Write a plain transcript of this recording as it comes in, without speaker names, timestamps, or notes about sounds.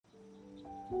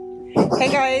Hey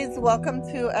guys, welcome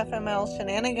to FML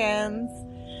Shenanigans.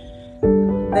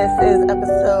 This is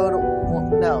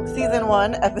season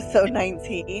 1, episode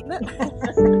 19.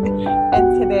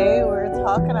 And today we're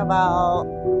talking about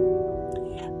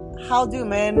how do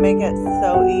men make it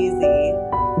so easy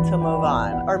to move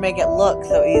on, or make it look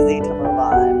so easy to move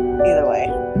on. Either way.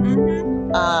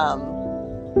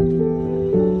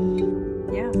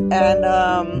 And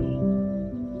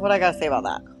what I gotta say about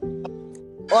that?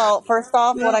 Well, first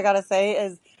off, what I gotta say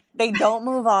is they don't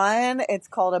move on. It's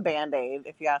called a Band-Aid,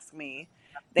 if you ask me.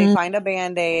 They find a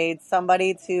Band-Aid,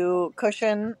 somebody to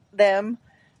cushion them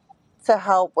to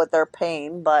help with their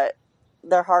pain, but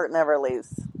their heart never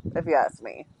leaves, if you ask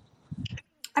me.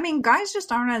 I mean, guys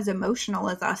just aren't as emotional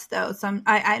as us, though. In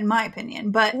my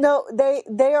opinion, but no,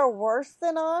 they are worse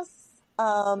than us.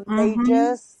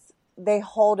 They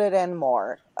hold it in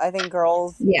more. I think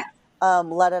girls,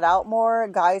 let it out more.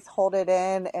 Guys hold it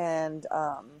in, and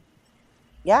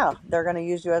they're gonna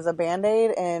use you as a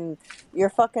Band-Aid, and you're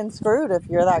fucking screwed if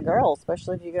you're that girl,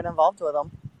 especially if you get involved with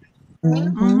them.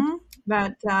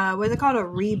 But what's it called? A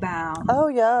rebound. Oh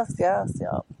yes.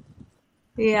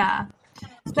 Yeah.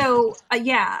 So,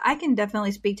 I can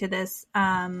definitely speak to this.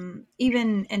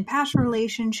 Even in past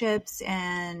relationships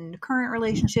and current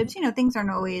relationships, things aren't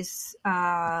always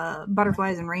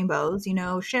butterflies and rainbows.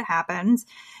 Shit happens.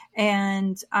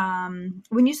 And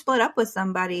when you split up with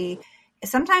somebody,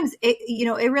 sometimes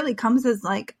it really comes as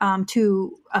like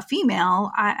to a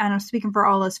female. And I'm speaking for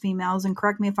all us females, and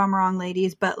correct me if I'm wrong,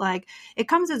 ladies, but like it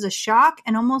comes as a shock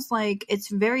and almost like it's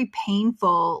very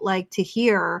painful, like to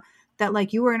hear that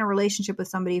like you were in a relationship with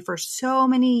somebody for so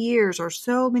many years or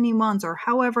so many months or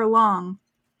however long,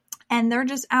 and they're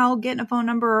just out getting a phone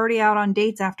number, already out on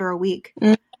dates after a week.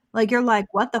 Like, you're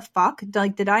like, what the fuck?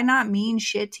 Like, did I not mean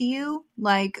shit to you?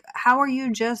 Like, how are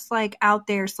you just like out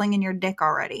there slinging your dick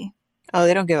already? Oh,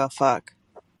 they don't give a fuck.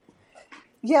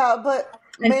 Yeah, but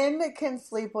men can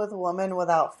sleep with women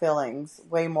without feelings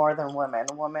way more than women.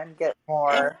 Women get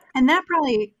more. And that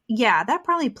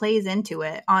probably plays into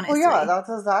it, honestly. Well, yeah, that's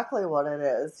exactly what it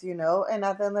is, And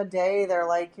at the end of the day, they're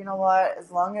like, you know what?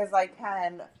 As long as I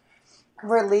can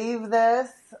relieve this,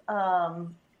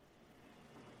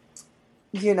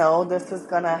 this is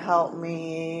going to help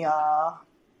me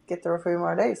get through a few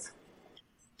more days.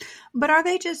 But are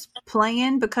they just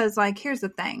playing? Because, like, here's the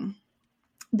thing.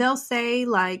 They'll say,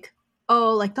 like,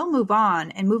 oh, like, they'll move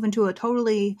on and move into a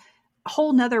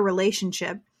whole nother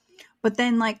relationship. But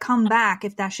then, like, come back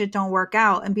if that shit don't work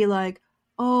out and be like,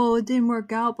 oh, it didn't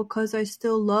work out because I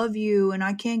still love you and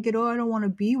I don't want to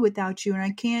be without you and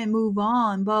I can't move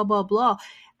on, blah, blah, blah.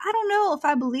 I don't know if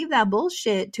I believe that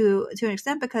bullshit to an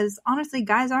extent, because honestly,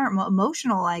 guys aren't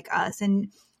emotional like us,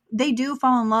 and they do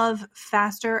fall in love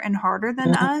faster and harder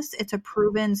than us. It's a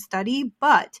proven study,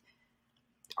 but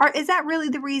is that really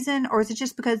the reason, or is it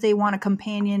just because they want a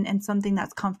companion and something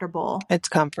that's comfortable? It's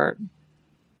comfort.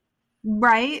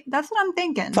 Right? That's what I'm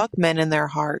thinking. Fuck men in their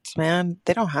hearts, man.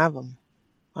 They don't have them.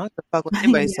 I don't give a fuck what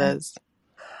anybody says.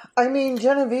 I mean,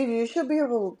 Genevieve, you should be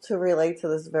able to relate to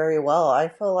this very well. I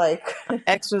feel like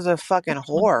ex was a fucking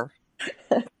whore.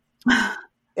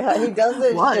 Yeah, he does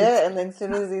this shit, and then as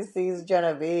soon as he sees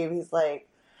Genevieve, he's like,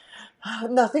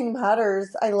 nothing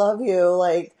matters. I love you.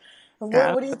 Like,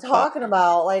 what are you talking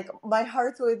about? Like, my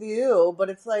heart's with you. But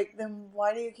it's like, then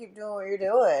why do you keep doing what you're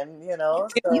doing? So,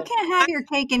 you can't have your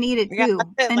cake and eat it too.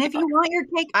 And like, if you want your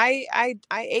cake, I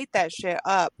ate that shit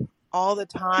up all the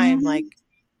time. Like,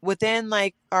 within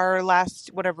like our last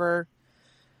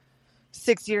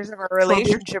 6 years of our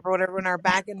relationship or whatever, in our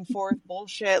back and forth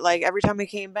bullshit, like every time he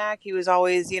came back, he was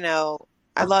always,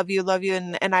 I love you,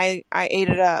 and I ate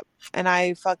it up, and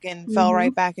I fucking fell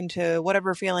right back into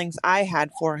whatever feelings I had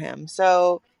for him.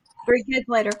 So 3 kids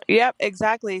later. Yep,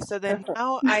 exactly. So then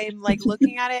now I'm like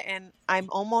looking at it and I'm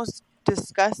almost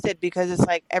disgusted, because it's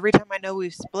like every time I know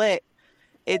we've split,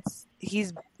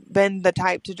 he's been the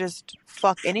type to just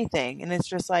fuck anything, and it's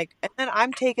just like, and then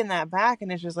I'm taking that back, and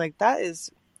it's just like, that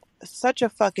is such a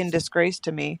fucking disgrace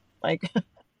to me. Like,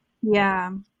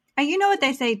 yeah. And you know what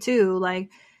they say too, like,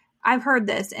 I've heard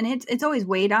this, and it's always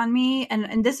weighed on me,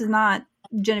 and this is not,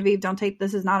 Genevieve,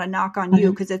 this is not a knock on you,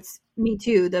 because it's me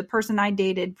too. The person I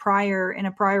dated in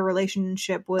a prior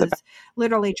relationship was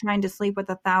literally trying to sleep with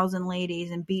 1,000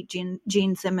 ladies and beat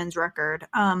Gene Simmons' record.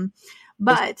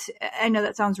 But I know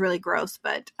that sounds really gross,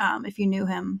 but if you knew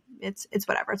him, it's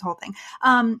whatever, it's a whole thing.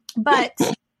 But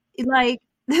like,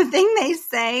 the thing they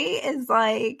say is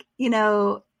like,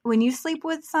 when you sleep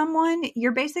with someone,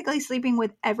 you're basically sleeping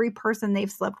with every person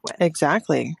they've slept with.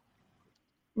 Exactly. You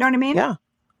know what I mean? Yeah.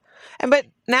 But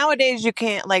nowadays you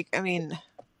can't, like, I mean,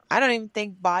 I don't even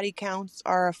think body counts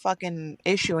are a fucking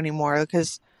issue anymore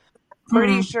because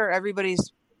pretty sure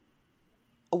everybody's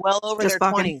well over Just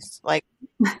their fucking. 20s. Like,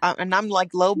 and I'm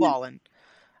like lowballing.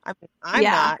 I'm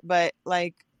Yeah. not, but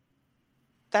like,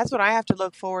 that's what I have to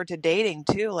look forward to dating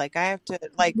too. Like, I have to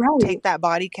like Right. take that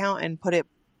body count and put it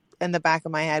in the back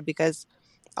of my head because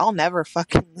I'll never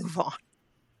fucking move on.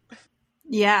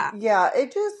 Yeah. Yeah,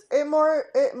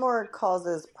 it more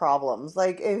causes problems.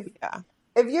 Like Yeah.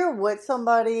 if you're with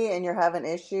somebody and you're having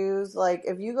issues, like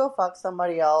if you go fuck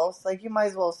somebody else, like you might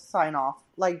as well sign off.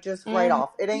 Like just write Mm-hmm.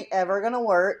 off. It ain't ever gonna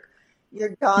work.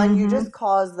 You're done. You Mm-hmm. just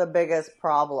caused the biggest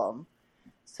problem.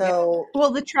 Yeah. So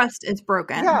Well, the trust is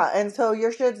broken. yeah, and so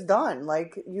your shit's done.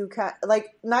 Like you can't like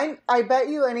nine I bet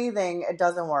you anything it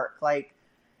doesn't work. Like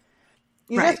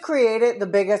you Right. just created the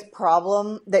biggest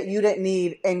problem that you didn't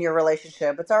need in your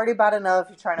relationship. It's already bad enough.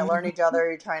 You're trying to learn each other.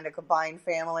 You're trying to combine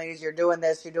families. You're doing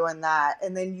this. You're doing that.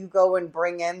 And then you go and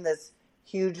bring in this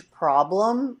huge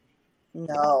problem.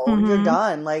 No, you're Mm-hmm.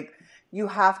 done. Like, you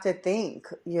have to think,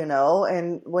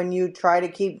 and when you try to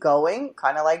keep going,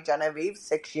 kind of like Genevieve,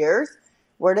 6 years,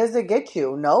 where does it get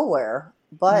you? Nowhere.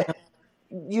 No. But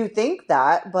you think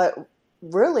that, but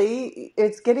really,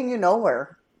 it's getting you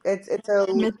nowhere. It's a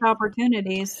Missed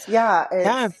opportunities. yeah,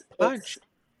 Yeah, it's pretty much.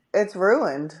 it's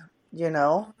ruined, you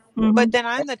know. But Mm-hmm. then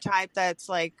I'm the type that's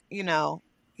like,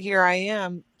 here I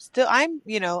am. Still,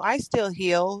 I still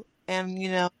heal. And,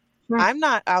 Sure. I'm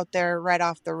not out there right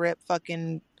off the rip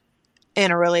fucking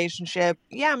in a relationship.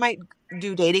 Yeah, I might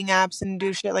do dating apps and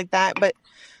do shit like that. But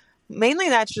mainly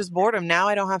that's just boredom. Now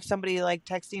I don't have somebody like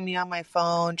texting me on my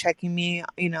phone, checking me,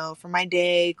 for my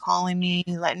day, calling me,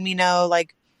 letting me know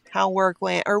like how work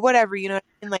went or whatever, you know what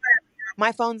I mean? Like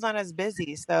my phone's not as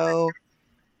busy. So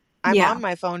I'm Yeah. on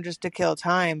my phone just to kill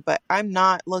time, but I'm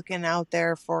not looking out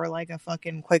there for like a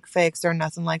fucking quick fix or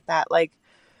nothing like that. Like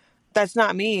that's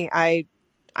not me. I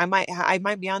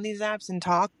might be on these apps and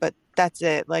talk, but that's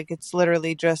it. Like it's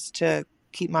literally just to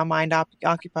keep my mind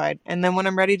occupied. And then when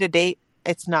I'm ready to date,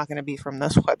 it's not going to be from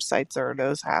those websites or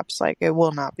those apps. Like it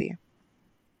will not be.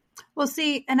 Well,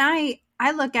 see, and I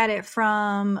look at it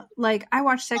from like I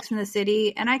watch Sex in the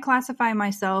City and I classify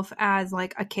myself as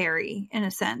like a Carrie in a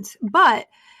sense. But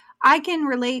I can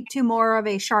relate to more of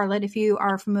a Charlotte if you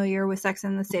are familiar with Sex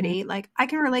in the Mm-hmm. City. Like I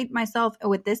can relate myself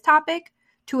with this topic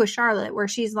to a Charlotte where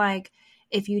she's like,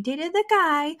 if you dated the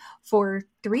guy for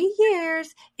 3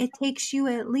 years, it takes you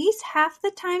at least half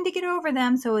the time to get over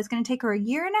them. So it's going to take her a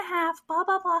year and a half, blah,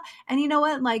 blah, blah. And you know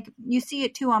what? Like you see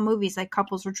it too on movies like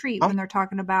Couples Retreat when they're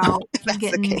talking about If that's the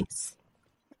getting case.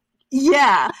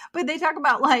 yeah, but they talk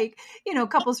about like,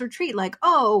 couples retreat like,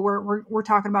 oh, we're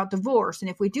talking about divorce, and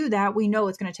if we do that, we know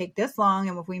it's going to take this long,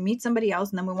 and if we meet somebody else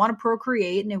and then we want to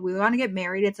procreate and if we want to get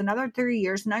married, it's another 3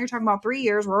 years. So now you're talking about 3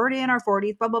 years. We're already in our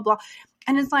 40s, blah blah blah.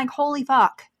 And it's like, holy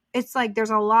fuck. It's like there's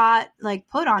a lot like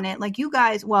put on it. Like you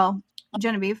guys, well,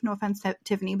 Genevieve, no offense to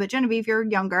Tiffany, but Genevieve, you're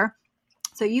younger.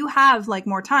 So you have like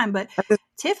more time, but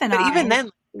Tiff and But even I then,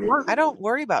 I don't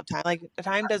worry about time. Like the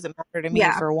time doesn't matter to me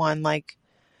yeah, for one. Like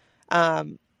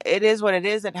it is what it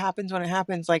is. It happens when it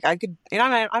happens. Like I could,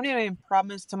 I'm not even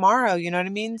promised tomorrow. You know what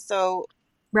I mean? So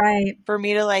right. for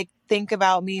me to like think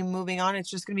about me moving on, it's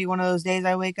just gonna be one of those days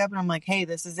I wake up and I'm like, hey,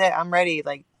 this is it. I'm ready.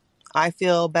 Like I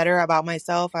feel better about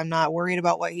myself. I'm not worried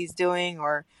about what he's doing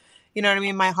or, you know what I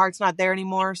mean? My heart's not there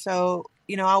anymore. So,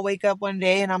 I'll wake up one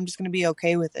day and I'm just gonna be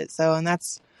okay with it. So, and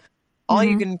that's all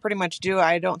you Mm-hmm. can pretty much do.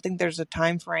 I don't think there's a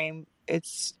time frame.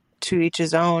 It's to each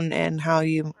his own and how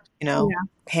you, Yeah.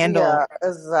 handle. Yeah,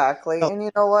 exactly. Oh, And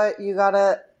you know what? You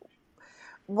gotta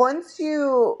once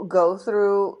you go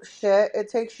through shit, it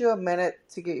takes you a minute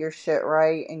to get your shit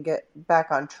right and get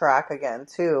back on track again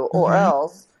too, or mm-hmm.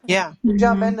 else Yeah. you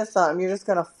jump Mm-hmm. into something, you're just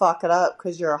gonna fuck it up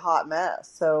because you're a hot mess.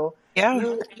 So Yeah. you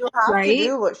have to Right.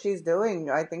 do what she's doing.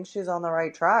 I think she's on the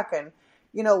right track, and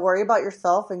worry about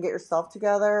yourself and get yourself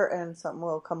together, and something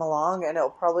will come along, and it'll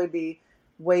probably be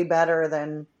way better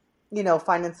than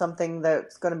finding something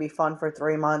that's going to be fun for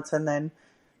 3 months and then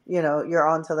you're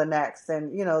on to the next,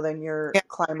 and then you're Yeah.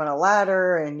 climbing a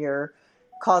ladder and you're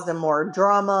causing more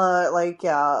drama. Like,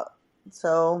 yeah,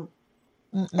 so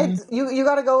Mm-mm. it's you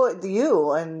got to go with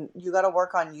you, and you got to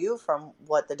work on you from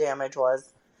what the damage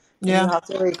was, and you Yeah. have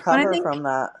to But I recover think, from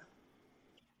that.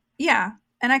 yeah.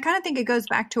 And I kind of think it goes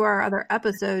back to our other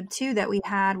episode too that we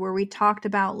had where we talked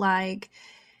about like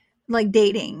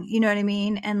dating, you know what I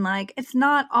mean? And like it's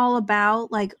not all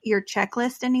about like your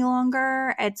checklist any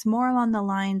longer. It's more along the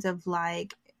lines of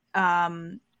like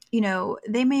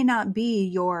they may not be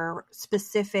your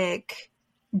specific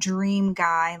dream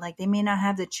guy. Like they may not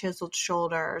have the chiseled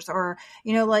shoulders, or,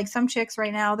 you know, like some chicks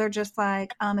right now, they're just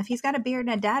like, if he's got a beard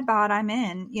and a dad bod, I'm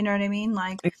in. You know what I mean?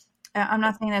 Like, I'm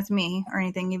not saying that's me or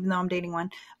anything, even though I'm dating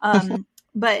one.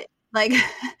 But like,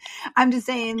 I'm just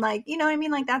saying, like, you know what I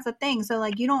mean? Like, that's a thing. So,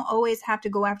 like, you don't always have to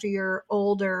go after your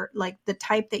older, like, the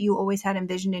type that you always had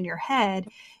envisioned in your head.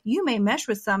 You may mesh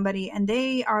with somebody and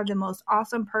they are the most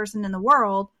awesome person in the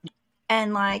world.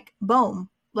 And, like, boom,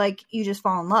 like, you just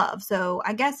fall in love. So,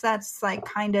 I guess that's, like,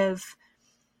 kind of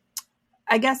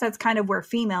where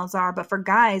females are. But for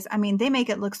guys, I mean, they make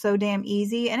it look so damn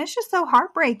easy. And it's just so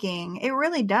heartbreaking. It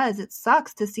really does. It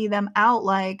sucks to see them out,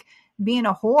 like, being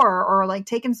a whore or like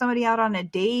taking somebody out on a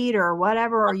date or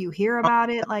whatever, or you hear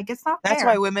about it. Like, it's not That's fair.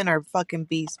 why women are fucking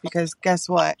beasts, because guess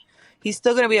what? He's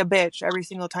still going to be a bitch every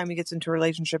single time he gets into a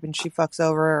relationship and she fucks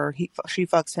over, or she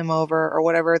fucks him over, or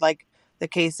whatever, like, the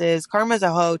case is. Karma's a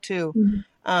hoe, too.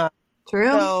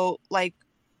 True. So, like,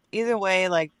 either way,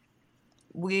 like,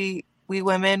 we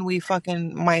women, we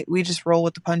just roll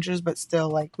with the punches, but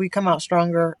still, like, we come out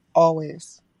stronger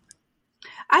always.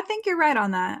 I think you're right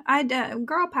on that.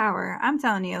 Girl power. I'm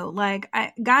telling you, like,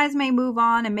 guys may move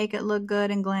on and make it look good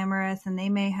and glamorous, and they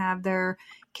may have their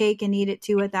cake and eat it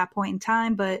too at that point in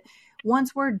time. But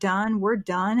once we're done, we're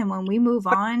done. And when we move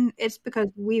on, it's because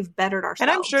we've bettered ourselves.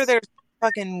 And I'm sure there's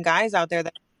fucking guys out there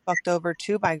that fucked over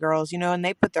too by girls, you know, and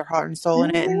they put their heart and soul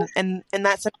in it. And in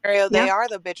that scenario, they are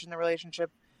the bitch in the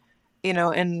relationship, you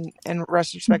know, in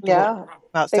retrospect. Yeah.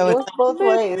 So it goes both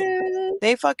ways.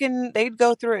 They'd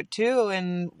go through it too.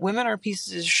 And women are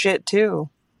pieces of shit too.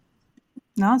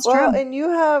 No, it's Well, true. and you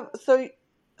have, so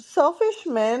selfish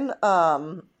men,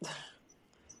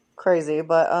 crazy,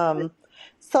 but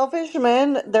selfish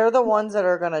men, they're the ones that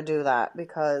are going to do that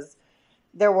because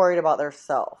they're worried about their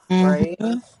self, right?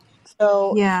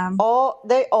 So Yeah.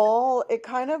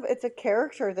 it's a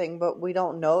character thing, but we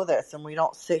don't know this and we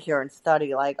don't sit here and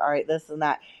study like, all right, this and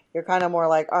that. You're kind of more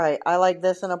like, all right, I like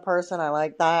this in a person, I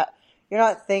like that. You're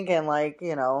not thinking like,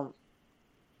 you know,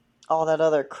 all that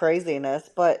other craziness,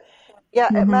 but yeah,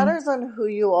 it matters on who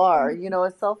you are. You know,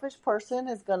 a selfish person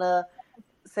is going to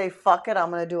say, fuck it, I'm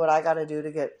going to do what I got to do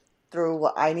to get through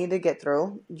what I need to get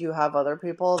through. You have other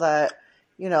people that,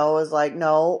 you know, is like,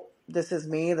 no, this is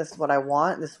me, this is what I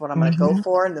want, this is what I'm going to go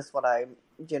for, and this is what I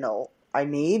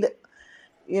need,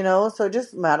 you know, so it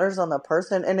just matters on the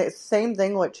person. And it's same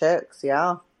thing with chicks.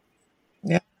 Yeah.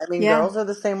 I mean, girls are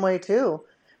the same way too.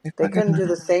 They can do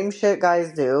the same shit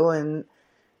guys do,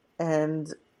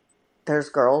 and there's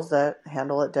girls that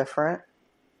handle it different.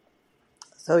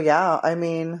 So yeah, I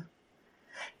mean,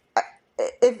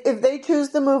 if they choose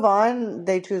to move on,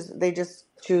 they just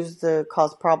choose to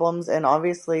cause problems, and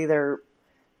obviously they're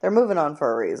moving on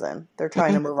for a reason. They're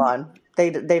trying to move on. They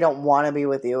don't want to be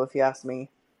with you, if you ask me.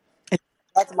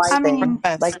 That's my thing.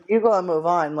 Like, if you go and move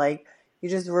on, like, you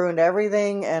just ruined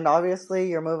everything, and obviously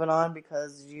you're moving on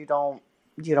because you don't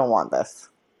want this.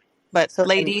 But so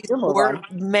ladies or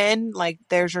men, like,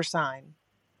 there's your sign.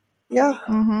 Yeah.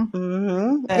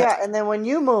 Yeah, and then when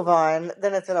you move on,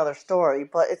 then it's another story,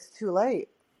 but it's too late.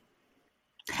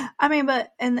 I mean,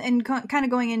 but and kind of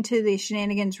going into the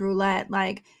shenanigans roulette,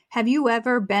 like, have you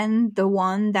ever been the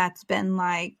one that's been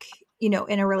like, you know,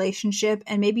 in a relationship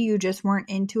and maybe you just weren't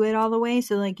into it all the way?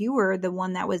 So like you were the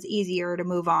one that was easier to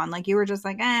move on. Like you were just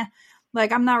like,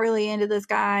 like I'm not really into this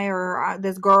guy or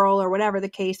this girl or whatever the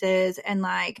case is. And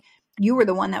like you were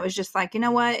the one that was just like, you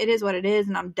know what, it is what it is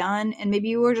and I'm done. And maybe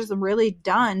you were just really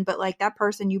done, but like that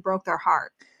person, you broke their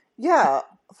heart. Yeah,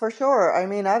 for sure. I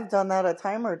mean, I've done that a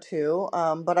time or two,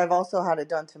 but I've also had it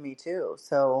done to me too.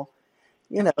 So,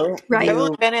 you know, I've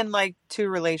only been in like 2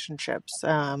 relationships.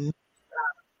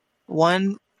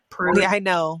 One, yeah, I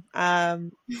know.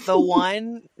 The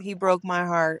one, he broke my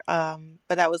heart.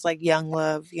 But that was like young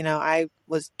love. You know, I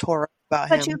was tore up about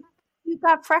him. But you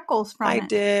got freckles from it. I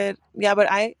did. Yeah, but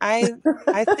I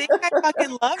think I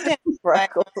fucking loved him.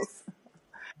 Freckles.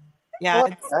 Yeah,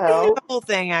 it's the whole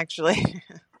thing, actually.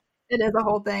 It is a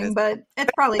whole thing, but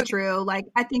it's probably true. Like,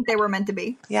 I think they were meant to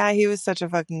be. Yeah, he was a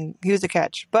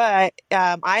catch. But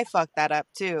I fucked that up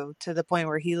too, to the point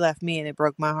where he left me and it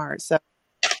broke my heart. So,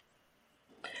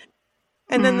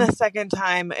 and then the second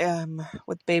time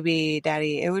with baby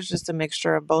daddy, it was just a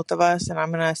mixture of both of us. And I'm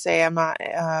gonna say I'm not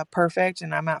perfect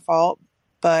and I'm at fault,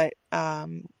 but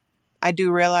I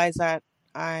do realize that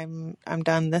I'm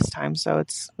done this time. So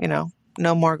it's, you know,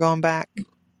 no more going back.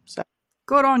 So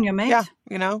good on you, mate. Yeah,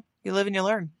 you know, you live and you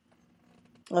learn.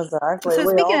 Exactly. So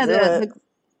we speaking all of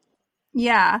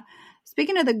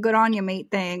speaking of the good on you, mate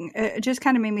thing, it just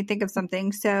kind of made me think of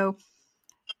something. So,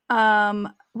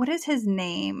 what is his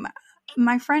name?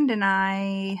 My friend and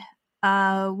I,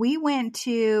 we went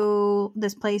to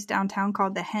this place downtown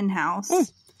called the Hen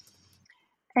House.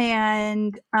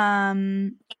 And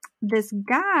this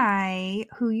guy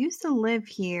who used to live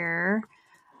here,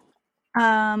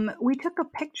 we took a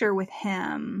picture with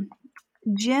him.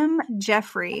 Jim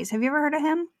Jeffries. Have you ever heard of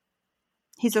him?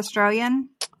 He's Australian.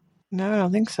 No, I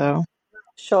don't think so.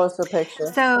 Show us a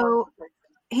picture. So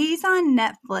he's on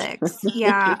Netflix.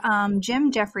 Yeah.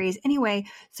 Jim Jeffries. Anyway,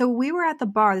 so we were at the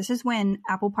bar. This is when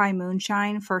Apple Pie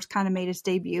Moonshine first kind of made its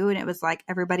debut, and it was like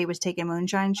everybody was taking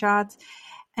moonshine shots.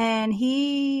 And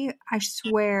I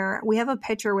swear, we have a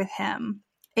picture with him.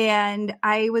 And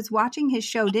I was watching his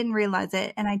show, didn't realize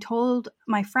it. And I told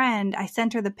my friend, I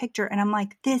sent her the picture, and I'm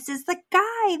like, this is the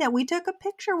guy that we took a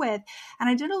picture with. And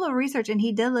I did a little research, and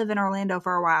he did live in Orlando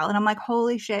for a while. And I'm like,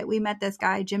 holy shit, we met this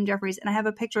guy, Jim Jeffries. And I have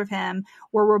a picture of him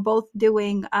where we're both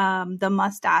doing the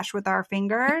mustache with our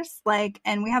fingers.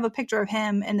 And we have a picture of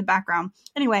him in the background.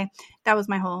 Anyway, that was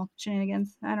my whole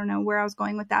shenanigans. I don't know where I was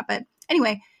going with that. But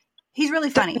anyway, he's really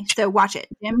funny. So watch it.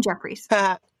 Jim Jeffries.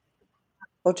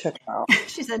 Go check it out.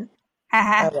 She said,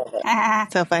 I love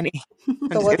it. So funny.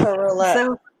 So what's our roulette?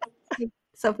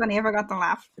 So funny. I forgot to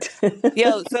laugh.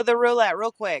 Yo, so the roulette,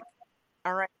 real quick.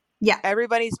 All right. Yeah.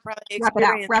 Everybody's probably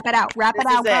experienced. Wrap it out.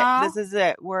 Girl. This is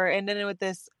it. We're ending it with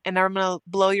this, and I'm going to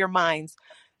blow your minds.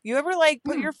 You ever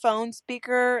put your phone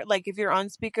speaker, if you're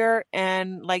on speaker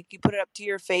and you put it up to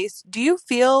your face, do you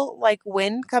feel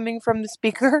wind coming from the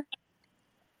speaker?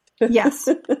 Yes.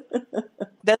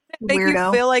 Doesn't it make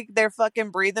you feel like they're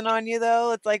fucking breathing on you,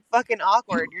 though? It's fucking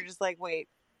awkward. You're just wait,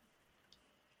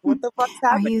 what the fuck's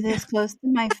happening? Are you this close to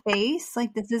my face?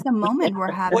 This is a moment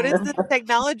we're having. What is this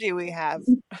technology we have?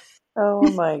 Oh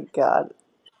my God.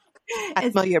 I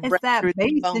smell your breath through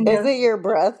the phone. Is it your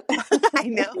breath? I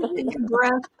know. Your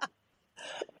breath.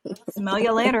 Smell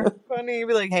you later. Funny. You'd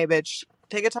be like, hey, bitch,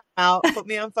 take a time out. Put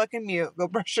me on fucking mute. Go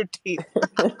brush your teeth.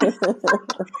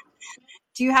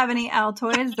 Do you have any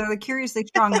Altoids? They're the Curiously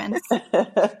Strong Mints.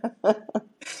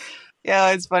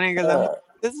 Yeah, it's funny because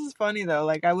this is funny though.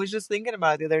 I was just thinking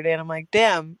about it the other day, and I'm like,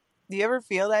 damn, do you ever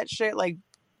feel that shit? Like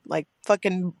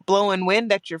fucking blowing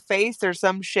wind at your face or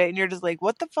some shit, and you're just like,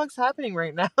 what the fuck's happening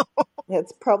right now?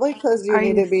 It's probably because you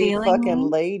need to be fucking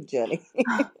laid, Jenny.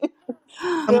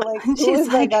 You're like, who is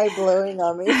that guy blowing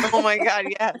on me? Oh my God,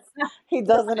 yes. He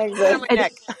doesn't exist.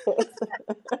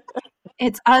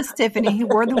 It's us, Tiffany.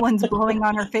 We're the ones blowing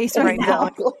on her face right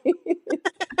now.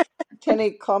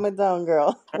 Jenny, calm it down,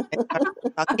 girl.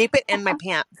 I'll keep it in my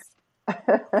pants.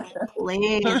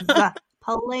 Please.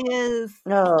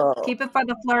 No. Keep it for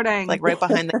the flirting. Right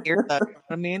behind the ear. You know what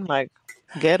I mean?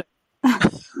 Get it.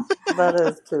 That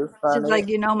is too funny.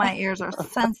 She's my ears are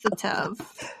sensitive.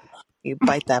 You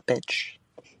bite that bitch.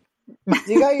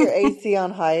 You got your AC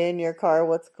on high in your car.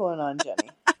 What's going on,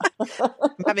 Jenny? I'm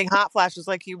having hot flashes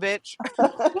like you, bitch.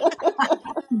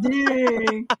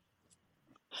 Dang.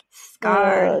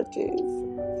 Scarred.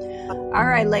 Oh, all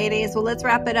right, ladies. Well, let's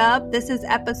wrap it up. This is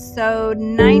episode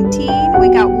 19. We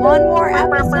got one more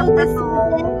episode. This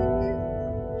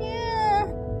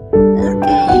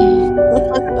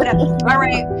okay. All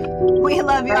right. We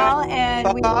love y'all, and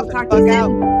we will talk to you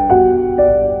soon.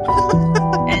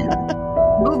 And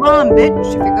move on, bitch.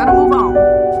 If you're gonna move on,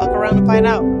 fuck around and find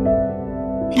out.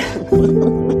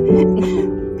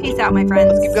 Peace out, my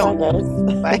friends. Let's keep going. guys.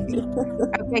 Bye.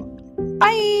 Okay.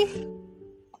 Bye.